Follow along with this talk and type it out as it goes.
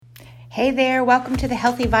Hey there, welcome to the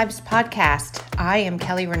Healthy Vibes Podcast. I am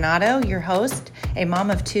Kelly Renato, your host, a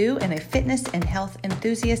mom of two, and a fitness and health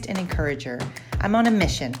enthusiast and encourager. I'm on a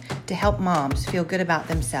mission to help moms feel good about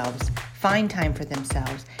themselves, find time for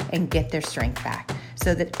themselves, and get their strength back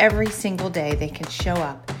so that every single day they can show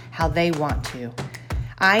up how they want to.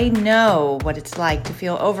 I know what it's like to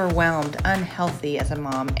feel overwhelmed, unhealthy as a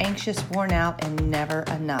mom, anxious, worn out, and never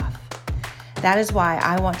enough. That is why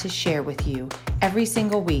I want to share with you every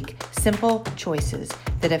single week simple choices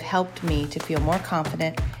that have helped me to feel more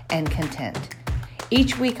confident and content.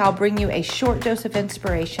 Each week I'll bring you a short dose of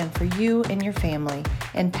inspiration for you and your family,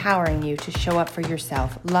 empowering you to show up for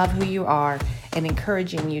yourself, love who you are, and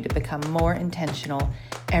encouraging you to become more intentional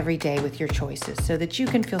every day with your choices so that you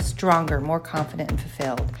can feel stronger, more confident, and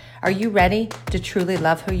fulfilled. Are you ready to truly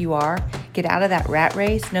love who you are? Get out of that rat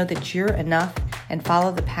race, know that you're enough, and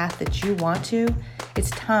follow the path that you want to? It's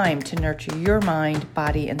time to nurture your mind,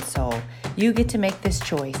 body, and soul. You get to make this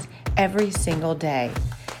choice every single day,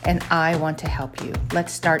 and I want to help you.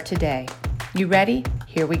 Let's start today. You ready?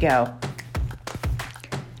 Here we go.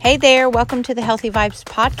 Hey there, welcome to the Healthy Vibes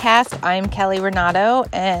Podcast. I'm Kelly Renato,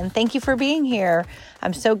 and thank you for being here.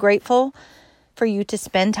 I'm so grateful for you to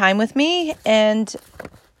spend time with me and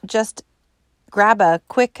just grab a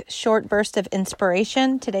quick short burst of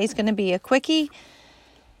inspiration. Today's going to be a quickie.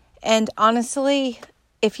 And honestly,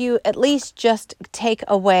 if you at least just take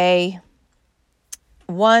away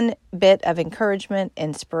one bit of encouragement,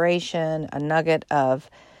 inspiration, a nugget of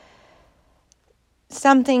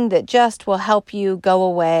something that just will help you go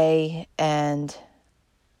away and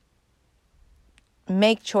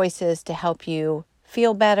make choices to help you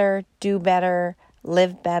feel better, do better,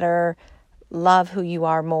 live better, love who you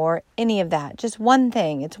are more, any of that. Just one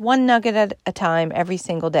thing. It's one nugget at a time every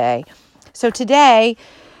single day. So today,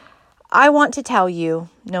 I want to tell you,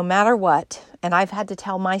 no matter what, and I've had to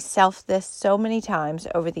tell myself this so many times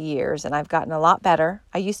over the years, and I've gotten a lot better.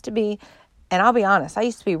 I used to be, and I'll be honest, I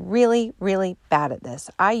used to be really, really bad at this.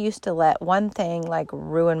 I used to let one thing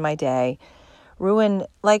ruin my day, ruin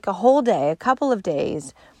a whole day, a couple of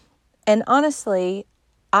days. And honestly,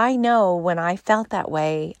 I know when I felt that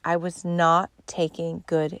way, I was not taking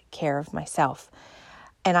good care of myself.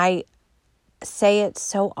 And I say it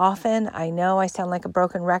so often. I know I sound like a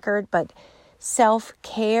broken record, but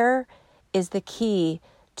self-care is the key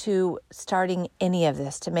to starting any of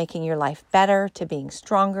this, to making your life better, to being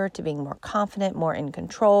stronger, to being more confident, more in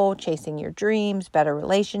control, chasing your dreams, better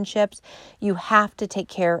relationships. You have to take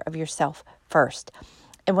care of yourself first.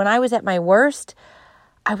 And when I was at my worst,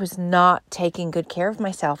 I was not taking good care of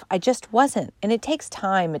myself. I just wasn't. And it takes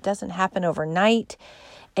time. It doesn't happen overnight.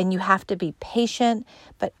 And you have to be patient.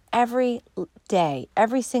 But every day,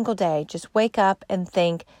 every single day, just wake up and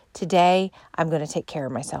think, today I'm going to take care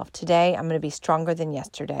of myself. Today I'm going to be stronger than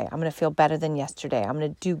yesterday. I'm going to feel better than yesterday. I'm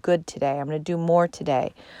going to do good today. I'm going to do more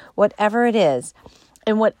today. Whatever it is,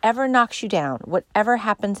 and whatever knocks you down, whatever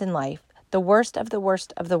happens in life, the worst of the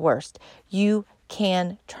worst of the worst, you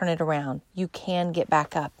can turn it around. You can get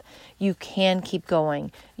back up. You can keep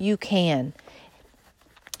going. You can.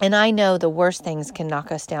 And I know the worst things can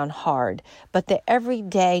knock us down hard, but the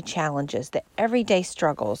everyday challenges, the everyday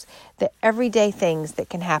struggles, the everyday things that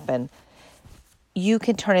can happen, you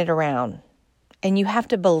can turn it around. And you have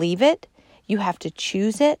to believe it. You have to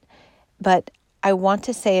choose it. But I want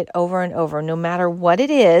to say it over and over, no matter what it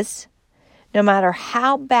is, no matter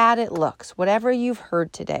how bad it looks, whatever you've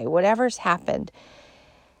heard today, whatever's happened,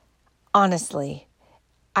 honestly,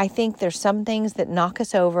 I think there's some things that knock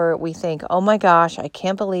us over. We think, oh my gosh, I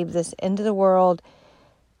can't believe this into the world.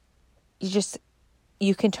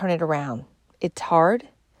 You can turn it around. It's hard,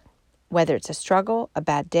 whether it's a struggle, a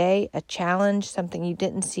bad day, a challenge, something you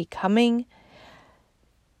didn't see coming.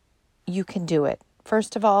 You can do it.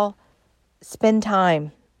 First of all, spend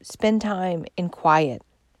time in quiet,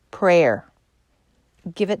 prayer.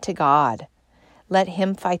 Give it to God. Let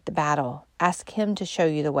Him fight the battle. Ask Him to show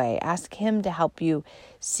you the way. Ask Him to help you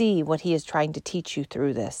see what He is trying to teach you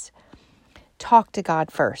through this. Talk to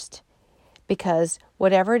God first, because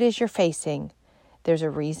whatever it is you're facing, there's a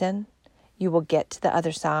reason. You will get to the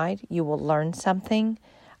other side. You will learn something.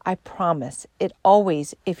 I promise. It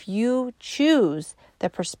always, if you choose the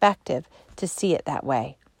perspective to see it that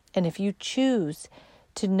way, and if you choose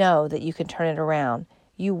to know that you can turn it around,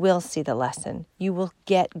 you will see the lesson. You will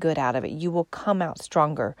get good out of it. You will come out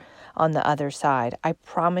stronger on the other side. I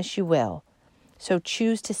promise you will. So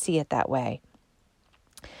choose to see it that way.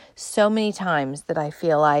 So many times that I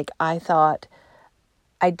feel like I thought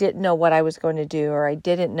I didn't know what I was going to do, or I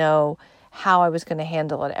didn't know how I was going to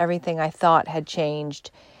handle it. Everything I thought had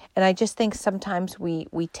changed. And I just think sometimes we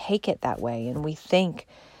take it that way, and we think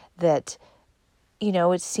that,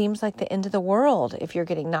 it seems like the end of the world if you're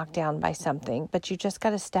getting knocked down by something, but you just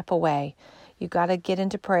got to step away. You got to get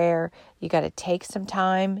into prayer. You got to take some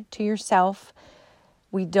time to yourself.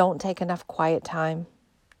 We don't take enough quiet time.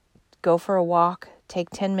 Go for a walk, take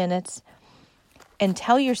 10 minutes, and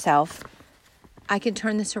tell yourself, I can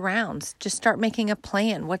turn this around. Just start making a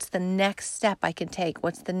plan. What's the next step I can take?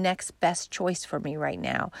 What's the next best choice for me right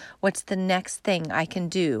now? What's the next thing I can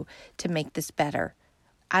do to make this better?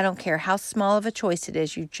 I don't care how small of a choice it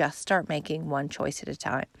is. You just start making one choice at a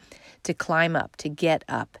time to climb up, to get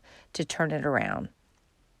up, to turn it around.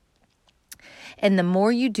 And the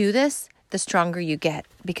more you do this, the stronger you get,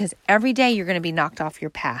 because every day you're going to be knocked off your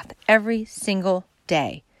path. Every single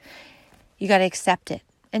day. You got to accept it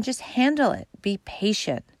and just handle it. Be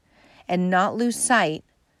patient and not lose sight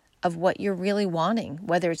of what you're really wanting,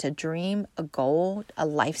 whether it's a dream, a goal, a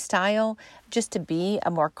lifestyle, just to be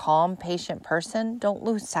a more calm, patient person. Don't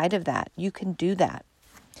lose sight of that. You can do that.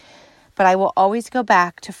 But I will always go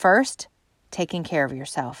back to first, taking care of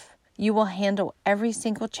yourself. You will handle every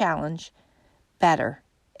single challenge better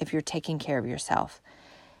if you're taking care of yourself.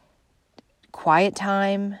 Quiet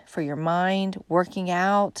time for your mind, working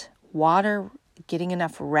out, water, getting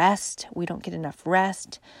enough rest. We don't get enough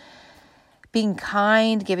rest. Being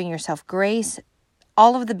kind, giving yourself grace,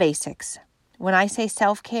 all of the basics. When I say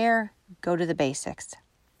self-care, go to the basics.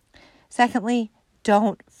 Secondly,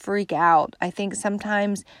 don't freak out. I think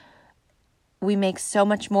sometimes we make so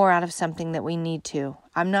much more out of something that we need to.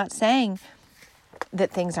 I'm not saying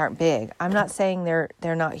that things aren't big. I'm not saying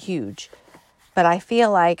they're not huge. But I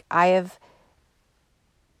feel like I have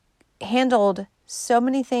handled so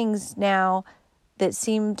many things now that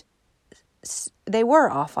they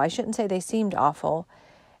were awful. I shouldn't say they seemed awful.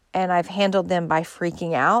 And I've handled them by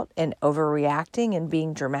freaking out and overreacting and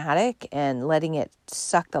being dramatic and letting it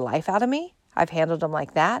suck the life out of me. I've handled them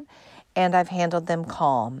like that. And I've handled them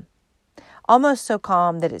calm. Almost so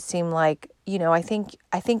calm that it seemed like, I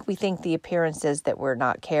think we think the appearance is that we're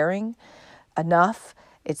not caring enough.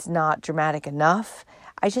 It's not dramatic enough.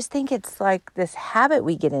 I just think it's like this habit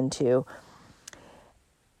we get into.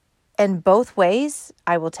 And both ways,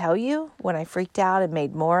 I will tell you, when I freaked out and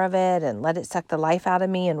made more of it and let it suck the life out of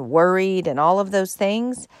me and worried and all of those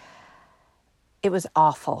things, it was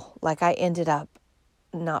awful. Like I ended up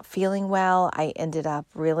not feeling well. I ended up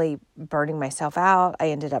really burning myself out. I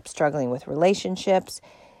ended up struggling with relationships.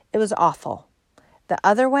 It was awful. The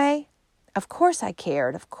other way, of course I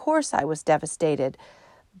cared. Of course I was devastated.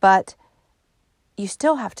 But you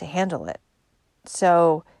still have to handle it.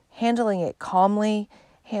 So handling it calmly,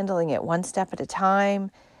 handling it one step at a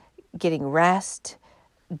time, getting rest,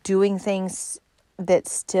 doing things that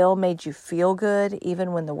still made you feel good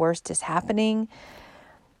even when the worst is happening.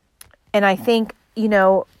 And I think,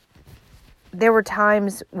 there were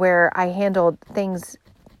times where I handled things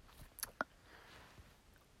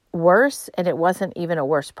worse and it wasn't even a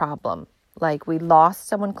worse problem. Like we lost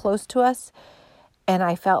someone close to us and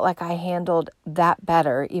I felt like I handled that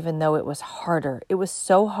better even though it was harder. It was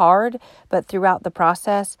so hard, but throughout the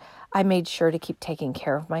process, I made sure to keep taking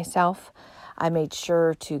care of myself. I made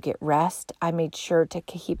sure to get rest. I made sure to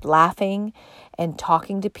keep laughing and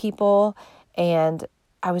talking to people, and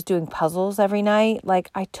I was doing puzzles every night.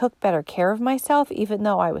 Like I took better care of myself, even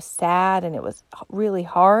though I was sad and it was really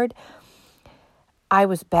hard. I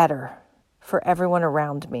was better for everyone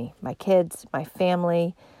around me, my kids, my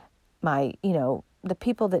family, the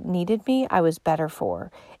people that needed me, I was better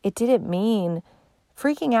for. It didn't mean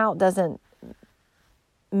freaking out doesn't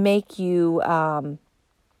make you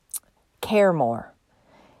care more.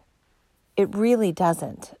 It really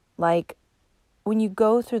doesn't. Like when you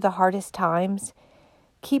go through the hardest times,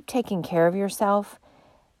 keep taking care of yourself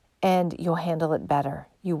and you'll handle it better.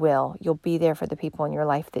 You will. You'll be there for the people in your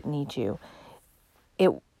life that need you.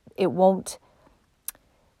 It won't,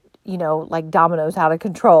 like dominoes out of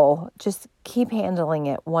control. Just keep handling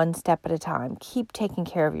it one step at a time. Keep taking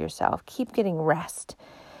care of yourself. Keep getting rest.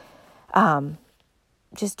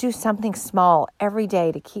 Just do something small every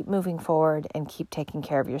day to keep moving forward and keep taking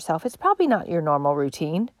care of yourself. It's probably not your normal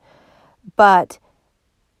routine, but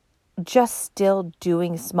just still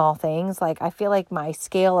doing small things. Like I feel like my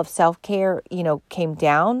scale of self-care, came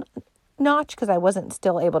down a notch because I wasn't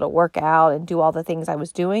still able to work out and do all the things I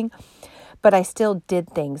was doing, but I still did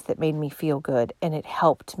things that made me feel good and it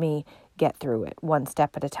helped me get through it one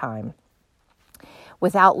step at a time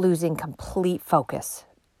without losing complete focus.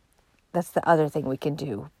 That's the other thing we can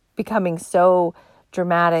do. Becoming so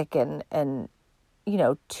dramatic and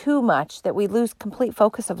too much that we lose complete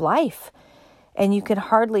focus of life. And you can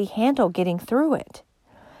hardly handle getting through it.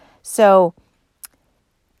 So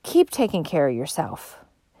keep taking care of yourself.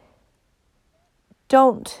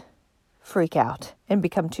 Don't freak out and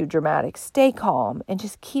become too dramatic. Stay calm and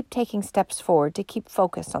just keep taking steps forward to keep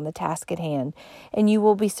focused on the task at hand. And you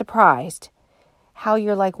will be surprised how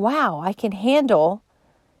you're like, wow, I can handle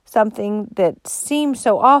something that seems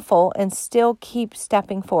so awful and still keep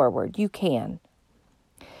stepping forward. You can.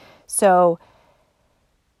 So,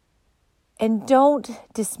 and don't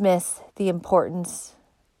dismiss the importance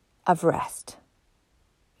of rest.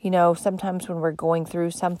 Sometimes when we're going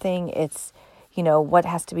through something, it's, what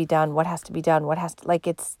has to be done,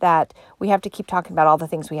 it's that we have to keep talking about all the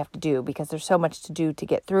things we have to do because there's so much to do to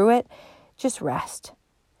get through it. Just rest.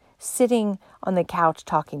 Sitting on the couch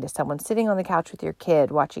talking to someone, sitting on the couch with your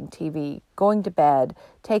kid, watching TV, going to bed,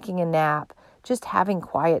 taking a nap, just having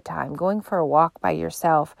quiet time, going for a walk by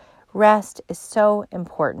yourself. Rest is so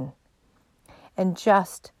important. And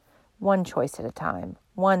just one choice at a time,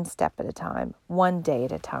 one step at a time, one day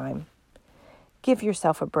at a time. Give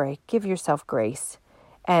yourself a break, give yourself grace,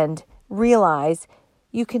 and realize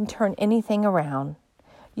you can turn anything around.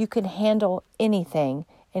 You can handle anything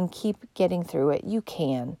and keep getting through it. You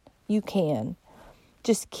can.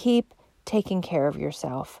 Just keep taking care of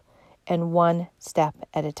yourself and one step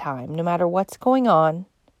at a time. No matter what's going on,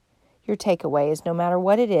 your takeaway is no matter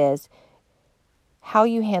what it is, how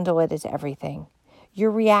you handle it is everything. Your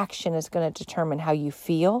reaction is going to determine how you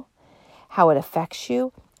feel, how it affects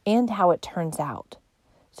you, and how it turns out.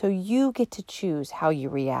 So you get to choose how you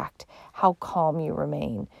react, how calm you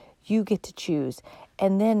remain. You get to choose.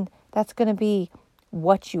 And then that's going to be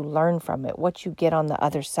what you learn from it, what you get on the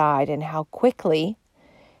other side, and how quickly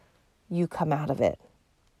you come out of it,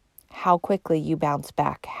 how quickly you bounce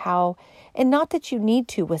back, and not that you need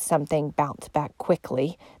to with something bounce back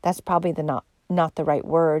quickly. That's probably not the right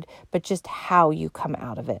word, but just how you come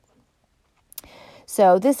out of it.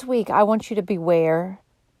 So this week, I want you to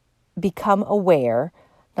become aware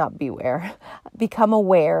of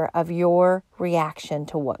your reaction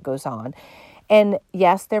to what goes on. And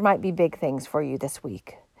yes, there might be big things for you this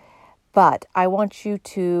week, but I want you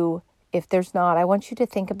to, if there's not, I want you to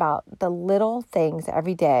think about the little things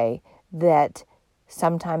every day that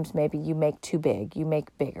sometimes maybe you make too big, you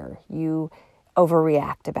make bigger, you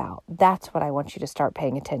overreact about. That's what I want you to start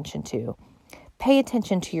paying attention to. Pay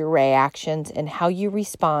attention to your reactions and how you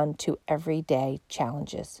respond to everyday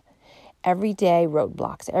challenges, everyday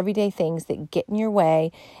roadblocks, everyday things that get in your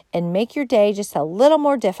way and make your day just a little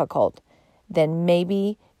more difficult than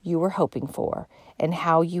maybe you were hoping for, and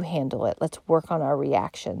how you handle it. Let's work on our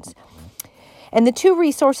reactions. And the 2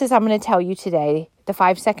 resources I'm going to tell you today, the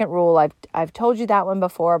 5-second rule, I've told you that one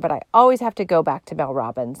before, but I always have to go back to Mel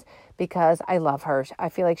Robbins because I love her. I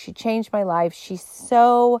feel like she changed my life. She's just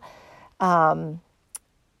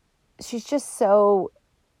so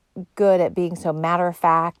good at being so matter of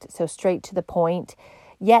fact, so straight to the point,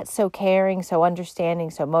 yet so caring, so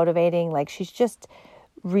understanding, so motivating. Like, she's just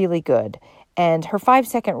really good. And her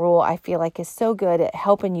 5-second rule, I feel like, is so good at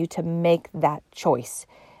helping you to make that choice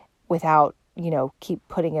without, keep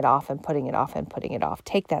putting it off and putting it off and putting it off.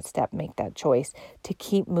 Take that step, make that choice to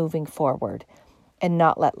keep moving forward and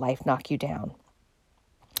not let life knock you down.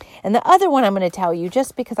 And the other one I'm going to tell you,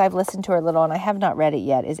 just because I've listened to her a little and I have not read it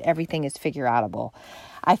yet, is Everything is Figureoutable.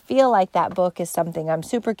 I feel like that book is something I'm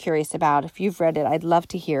super curious about. If you've read it, I'd love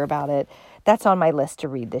to hear about it. That's on my list to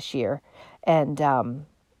read this year. And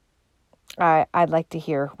I'd like to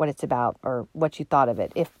hear what it's about or what you thought of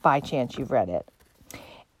it, if by chance you've read it.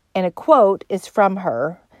 And a quote is from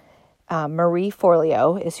her. Marie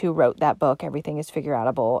Forleo is who wrote that book, Everything is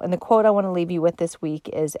Figureoutable. And the quote I want to leave you with this week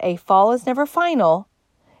is, "A fall is never final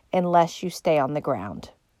unless you stay on the ground."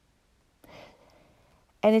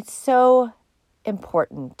 And it's so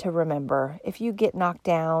important to remember, if you get knocked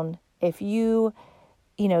down, if you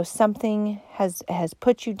something has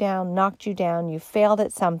put you down, knocked you down, you failed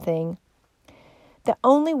at something, the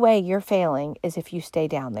only way you're failing is if you stay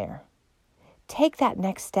down there. Take that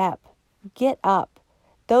next step. Get up.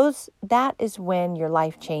 That is when your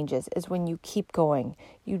life changes, is when you keep going.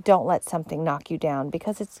 You don't let something knock you down,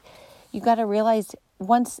 because you got to realize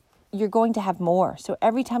once you're going to have more. So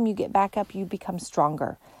every time you get back up, you become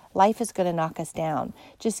stronger. Life is going to knock us down.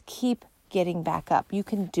 Just keep getting back up. You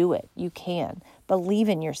can do it. You can. Believe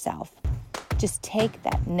in yourself. Just take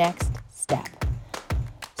that next step.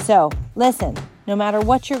 So listen, no matter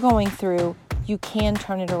what you're going through, you can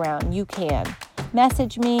turn it around. You can.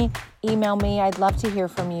 Message me, email me. I'd love to hear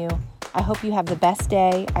from you. I hope you have the best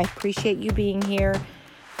day. I appreciate you being here.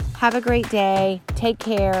 Have a great day. Take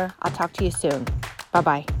care. I'll talk to you soon.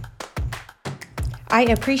 Bye-bye. I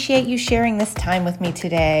appreciate you sharing this time with me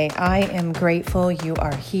today. I am grateful you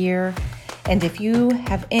are here. And if you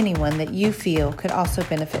have anyone that you feel could also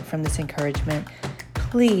benefit from this encouragement,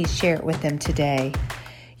 please share it with them today.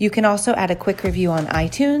 You can also add a quick review on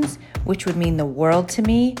iTunes, which would mean the world to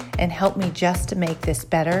me and help me just to make this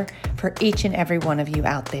better for each and every one of you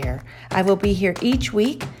out there. I will be here each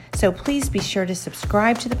week, so please be sure to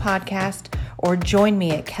subscribe to the podcast or join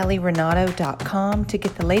me at kellyrenato.com to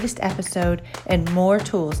get the latest episode and more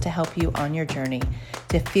tools to help you on your journey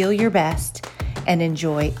to feel your best and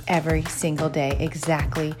enjoy every single day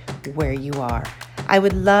exactly where you are. I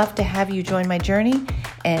would love to have you join my journey,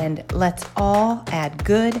 and let's all add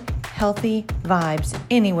good, healthy vibes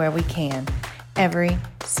anywhere we can, every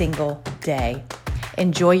single day.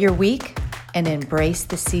 Enjoy your week and embrace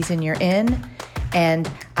the season you're in, and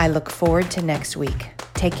I look forward to next week.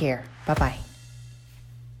 Take care. Bye-bye.